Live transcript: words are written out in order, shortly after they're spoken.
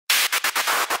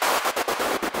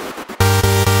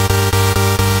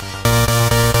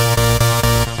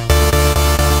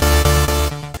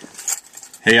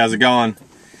Hey, how's it going?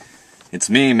 It's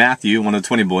me, Matthew, one of the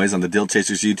 20 boys on the Deal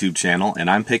Chasers YouTube channel, and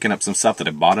I'm picking up some stuff that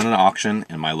I bought in an auction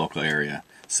in my local area.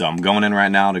 So I'm going in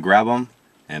right now to grab them,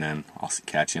 and then I'll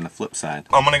catch you on the flip side.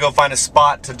 I'm gonna go find a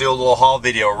spot to do a little haul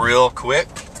video real quick,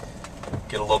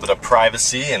 get a little bit of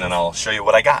privacy, and then I'll show you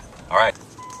what I got. All right.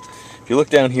 If you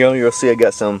look down here, you'll see I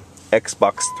got some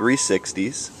Xbox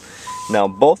 360s. Now,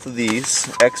 both of these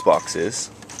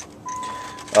Xboxes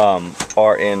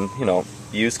are in,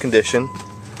 used condition.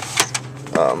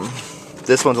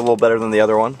 This one's a little better than the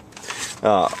other one.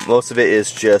 Most of it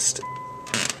is just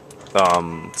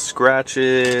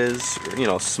scratches,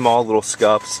 small little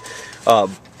scuffs. I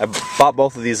bought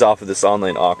both of these off of this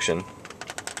online auction,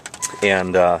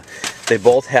 and they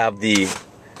both have the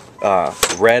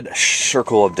red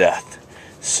circle of death.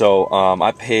 So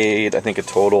I paid, I think, a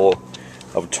total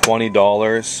of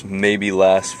 $20, maybe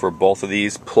less, for both of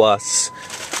these, plus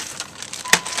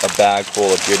a bag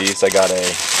full of goodies. I got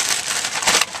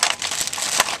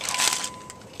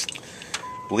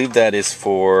I believe that is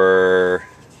for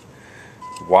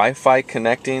Wi-Fi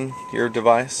connecting your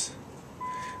device.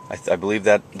 I believe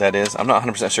that is. I'm not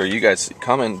 100% sure. You guys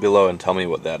comment below and tell me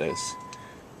what that is.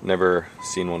 Never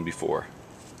seen one before.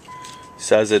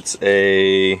 Says it's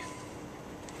a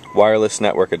wireless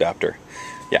network adapter.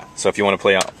 Yeah, so if you want to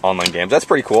play online games, that's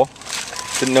pretty cool.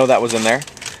 Didn't know that was in there.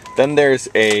 Then there's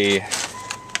a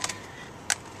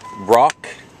Rock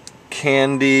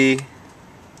Candy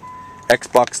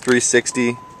Xbox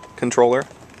 360 controller.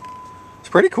 It's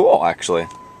pretty cool, actually.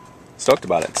 Stoked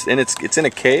about it. It's in a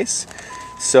case,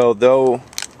 so though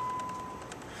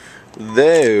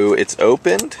it's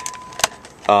opened,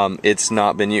 it's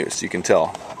not been used. You can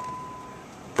tell,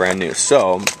 brand new.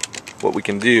 So what we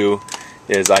can do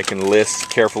is I can list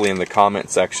carefully in the comment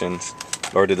sections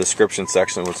or the description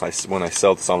section when I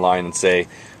sell this online and say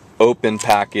open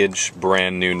package,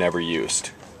 brand new, never used.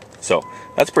 So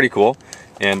that's pretty cool.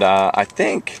 And I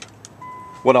think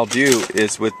what I'll do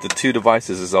is, with the two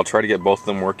devices, is I'll try to get both of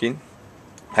them working.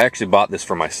 I actually bought this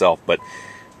for myself, but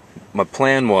my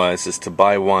plan is to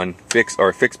buy one, fix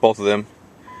both of them,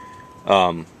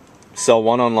 sell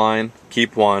one online,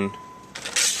 keep one,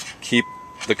 keep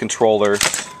the controllers,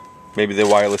 maybe the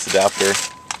wireless adapter,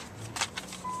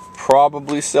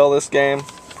 probably sell this game,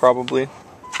 probably.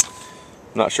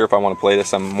 I'm not sure if I want to play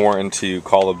this. I'm more into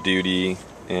Call of Duty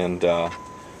and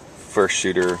first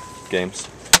shooter games.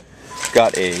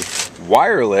 Got a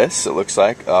wireless, it looks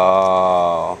like.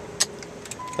 Oh,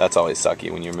 that's always sucky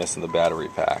when you're missing the battery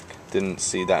pack. Didn't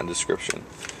see that in description.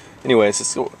 Anyways,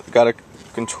 it's got a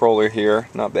controller here,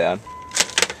 not bad.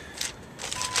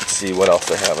 Let's see what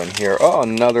else I have in here. Oh,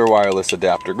 another wireless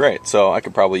adapter, great. So I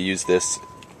could probably use this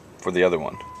for the other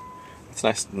one. It's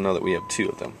nice to know that we have two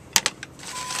of them.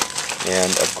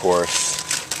 And of course,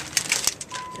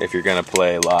 if you're gonna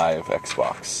play live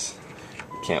Xbox,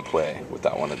 you can't play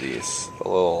without one of these. The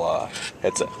little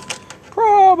headset.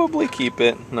 Probably keep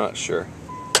it, not sure.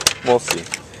 We'll see.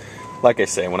 Like I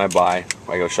say, when I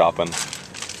go shopping,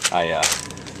 I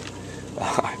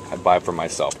buy for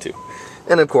myself too.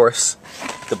 And of course,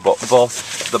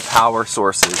 both the power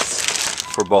sources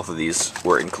for both of these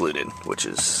were included, which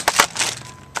is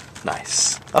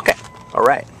nice. Okay, all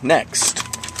right, next.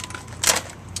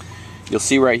 You'll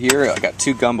see right here, I got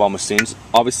two gumball machines.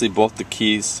 Obviously, both the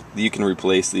keys, you can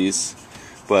replace these,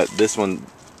 but this one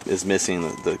is missing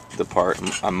the part.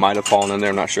 I might have fallen in there,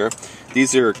 I'm not sure.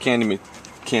 These are candy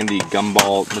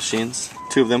gumball machines,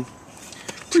 two of them.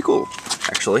 Pretty cool,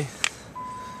 actually.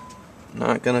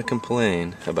 Not gonna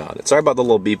complain about it. Sorry about the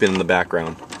little beeping in the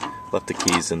background. Left the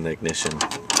keys in the ignition.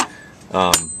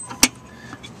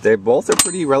 They both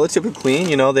are relatively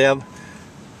clean. They have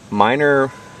minor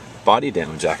body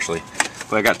damage, actually.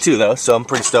 But I got two of those, so I'm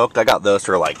pretty stoked. I got those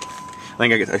for I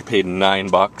think I paid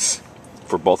 $9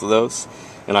 for both of those,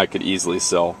 and I could easily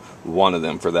sell one of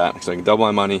them for that. So I can double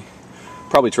my money,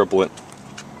 probably triple it.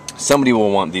 Somebody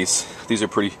will want these. These are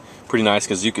pretty nice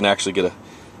because you can actually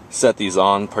set these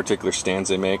on particular stands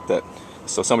they make.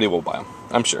 So somebody will buy them,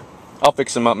 I'm sure. I'll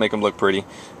fix them up, make them look pretty.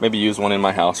 Maybe use one in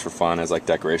my house for fun as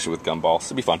decoration with gumballs.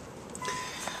 It'd be fun.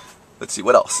 Let's see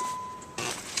what else.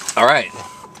 All right.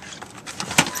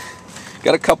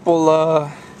 Got a couple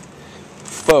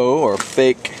faux or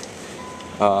fake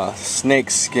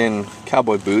snake skin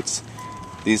cowboy boots.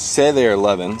 These say they're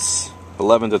 11s,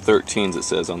 11 to 13s it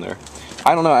says on there.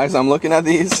 I don't know, as I'm looking at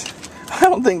these, I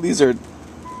don't think these are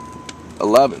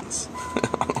 11s.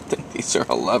 I don't think these are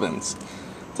 11s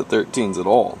to 13s at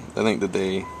all. I think that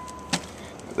they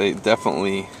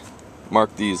definitely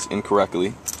marked these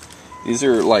incorrectly. These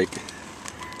are like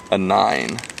a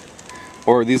 9.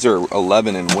 Or these are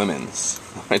 11 in women's.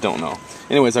 I don't know.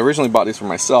 Anyways, I originally bought these for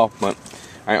myself, but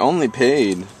I only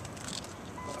paid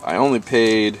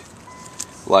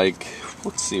like,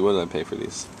 let's see, what did I pay for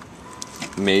these?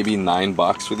 Maybe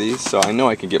 $9 for these. So I know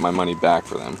I can get my money back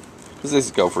for them, because these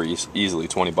go for easily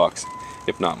 $20,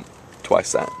 if not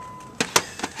twice that.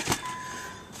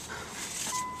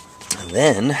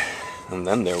 And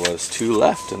then there was 2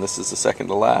 left, and this is the second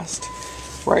to last.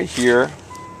 Right here,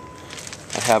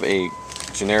 I have a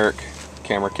generic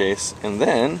camera case, and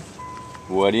then,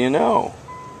 what do you know?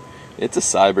 It's a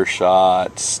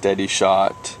CyberShot, steady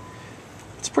shot.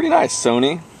 It's pretty nice,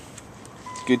 Sony.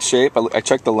 It's good shape. I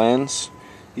checked the lens,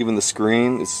 even the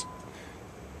screen. It's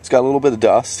got a little bit of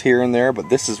dust here and there, but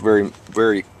this is very,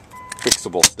 very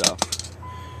fixable stuff.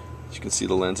 As you can see,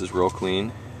 the lens is real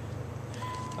clean.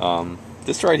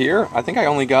 This right here, I think I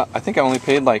only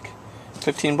paid like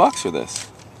 $15 for this.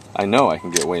 I know I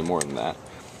can get way more than that.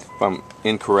 If I'm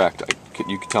incorrect,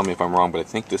 you can tell me if I'm wrong, but I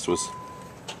think this was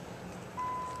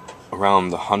around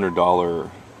the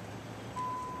 $100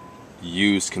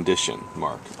 used condition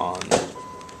mark on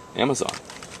Amazon.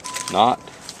 Not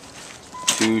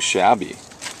too shabby.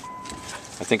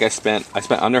 I think I spent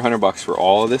under $100 for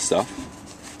all of this stuff.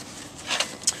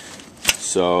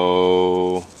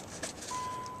 So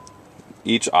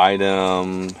each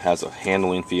item has a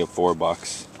handling fee of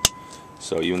 $4.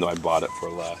 So even though I bought it for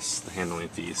less, the handling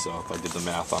fee, so if I did the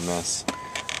math on this,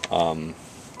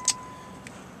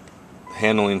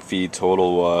 handling fee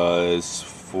total was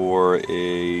for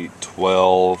a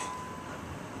 $12,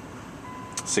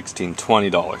 $16,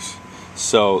 $20.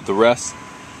 So the rest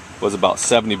was about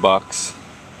 $70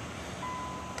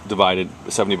 divided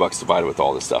with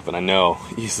all this stuff, and I know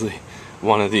easily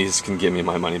one of these can give me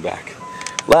my money back.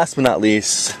 Last but not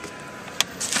least,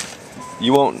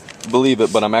 you won't believe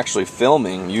it, but I'm actually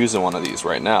filming using one of these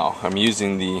right now. I'm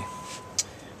using the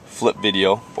Flip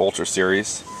Video Ultra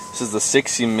Series. This is the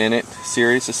 60-minute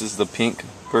series. This is the pink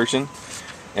version,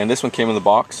 and this one came in the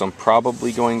box, so I'm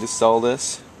probably going to sell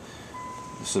this.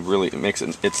 This is really,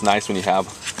 it's nice when you have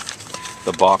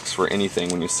the box for anything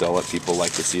when you sell it. People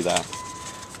like to see that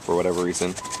for whatever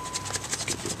reason. Let's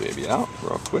get this baby out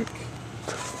real quick.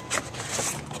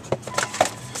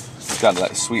 It's got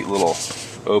that sweet little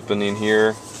opening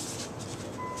here,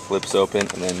 flips open,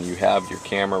 and then you have your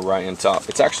camera right on top.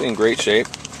 It's actually in great shape.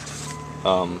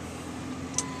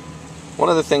 One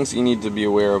of the things you need to be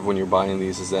aware of when you're buying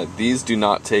these is that these do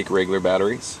not take regular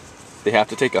batteries. They have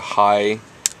to take a high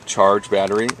charge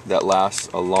battery that lasts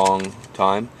a long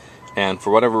time, and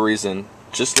for whatever reason,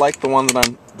 just like the one that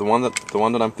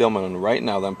I'm filming on right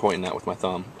now, that I'm pointing at with my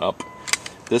thumb up,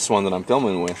 this one that I'm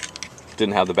filming with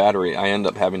didn't have the battery. I end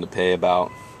up having to pay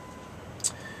about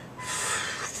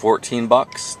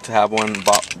 $14 to have one.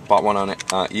 Bought one on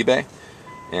eBay,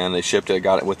 and they shipped it. I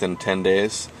got it within 10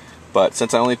 days. But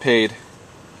since I only paid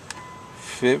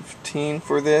 $15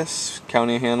 for this,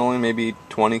 counting handling, maybe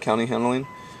 $20 counting handling,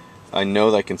 I know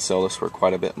that I can sell this for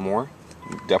quite a bit more.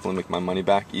 Definitely make my money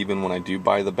back, even when I do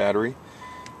buy the battery.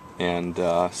 And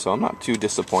so I'm not too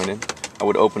disappointed. I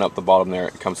would open up the bottom there.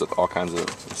 It comes with all kinds of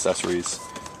accessories.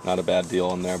 Not a bad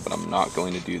deal in there, but I'm not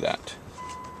going to do that.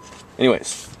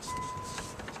 Anyways,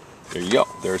 there you go.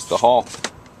 There's the haul.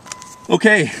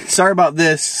 Okay, sorry about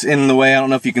this in the way. I don't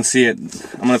know if you can see it.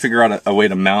 I'm going to figure out a way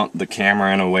to mount the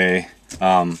camera in a way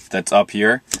that's up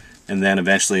here. And then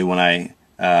eventually when I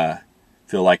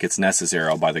feel like it's necessary,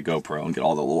 I'll buy the GoPro and get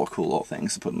all the little cool little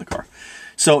things to put in the car.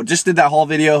 So just did that whole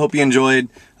video. Hope you enjoyed.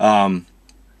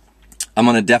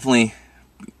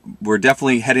 We're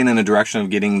definitely heading in a direction of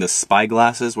getting the spy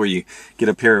glasses, where you get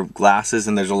a pair of glasses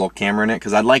and there's a little camera in it,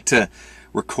 because I'd like to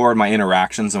record my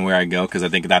interactions and where I go, because I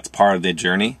think that's part of the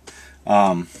journey.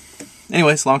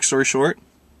 Anyways, long story short,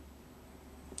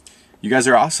 you guys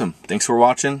are awesome. Thanks for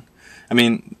watching. I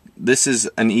mean, this is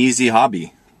an easy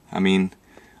hobby. I mean,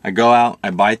 I go out,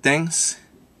 I buy things,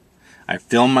 I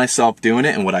film myself doing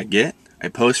it and what I get. I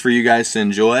post for you guys to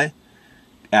enjoy,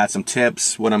 add some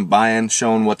tips, what I'm buying,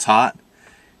 showing what's hot,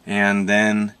 and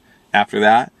then after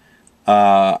that,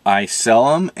 I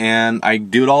sell them and I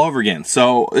do it all over again.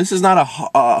 So this is not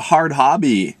a hard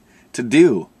hobby to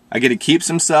do. I get to keep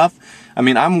some stuff. I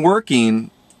mean, I'm working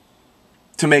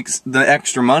to make the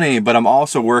extra money, but I'm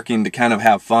also working to kind of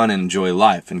have fun and enjoy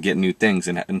life and get new things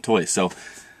and toys. So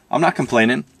I'm not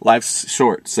complaining. Life's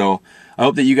short. So I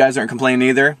hope that you guys aren't complaining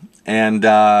either. And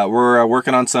we're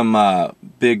working on some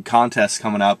big contests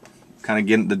coming up, kind of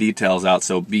getting the details out.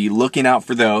 So be looking out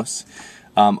for those.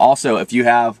 Also, if you're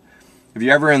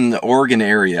ever in the Oregon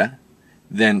area,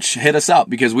 then hit us up,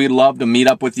 because we'd love to meet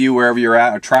up with you wherever you're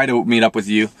at, or try to meet up with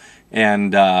you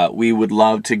And we would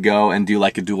love to go and do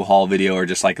like a dual haul video or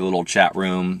just like a little chat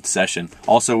room session.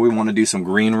 Also, we want to do some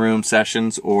green room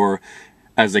sessions, or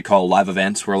as they call live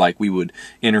events, where like we would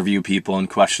interview people and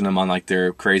question them on like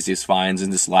their craziest finds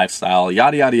in this lifestyle,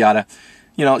 yada yada yada.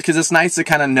 You know, because it's nice to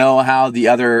kind of know how the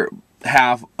other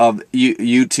half of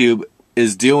YouTube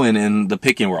is doing in the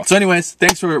picking world. So anyways,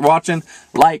 thanks for watching.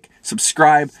 Like,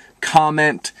 subscribe,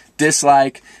 comment,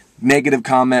 dislike, negative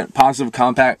comment, positive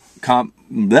comments.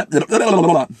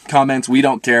 We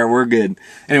don't care. We're good.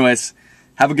 Anyways,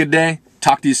 have a good day.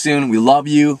 Talk to you soon. We love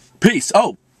you. Peace.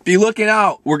 Oh, be looking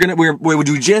out.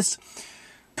 We just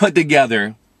put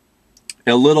together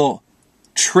a little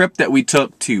trip that we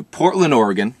took to Portland,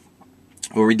 Oregon,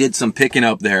 where we did some picking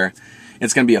up there.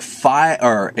 It's going to be a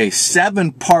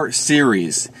 7-part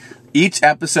series. Each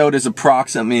episode is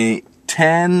approximately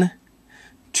 10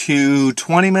 to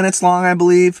 20 minutes long, I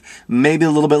believe, maybe a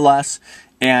little bit less.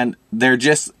 And they're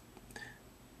just,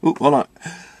 ooh, hold on.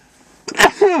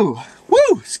 Woo,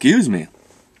 excuse me.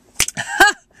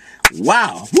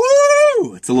 Wow,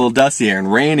 woo! It's a little dusty here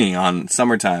and raining on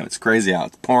summertime. It's crazy out.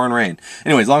 It's pouring rain.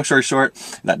 Anyways, long story short,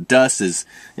 that dust is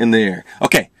in the air.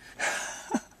 Okay.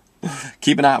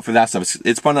 Keep an eye out for that stuff.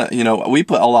 It's fun to, you know, we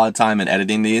put a lot of time in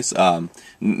editing these.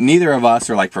 Neither of us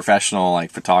are like professional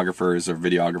like photographers or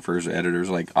videographers or editors.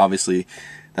 Like obviously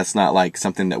that's not like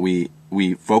something that we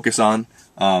focus on.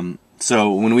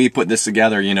 So when we put this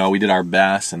together, you know, we did our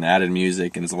best and added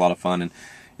music, and it's a lot of fun. And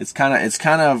it's kind of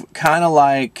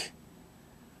like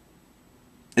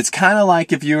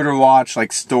if you were to watch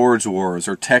like Storage Wars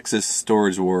or Texas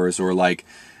Storage Wars, or like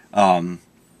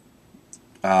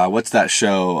what's that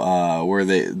show where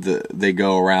they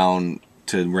go around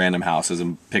to random houses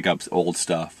and pick up old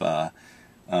stuff.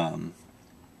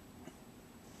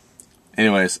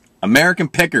 Anyways, American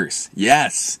Pickers.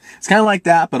 Yes, it's kind of like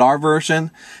that, but our version.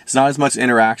 It's not as much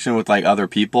interaction with like other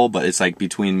people, but it's like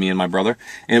between me and my brother.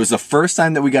 And it was the first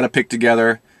time that we got to pick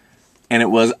together, and it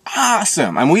was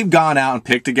awesome. I mean, we've gone out and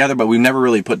picked together, but we've never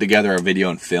really put together a video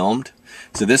and filmed.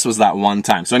 So this was that one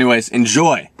time. So anyways,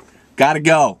 enjoy. Gotta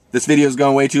go. This video is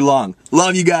going way too long.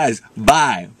 Love you guys.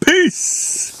 Bye.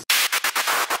 Peace.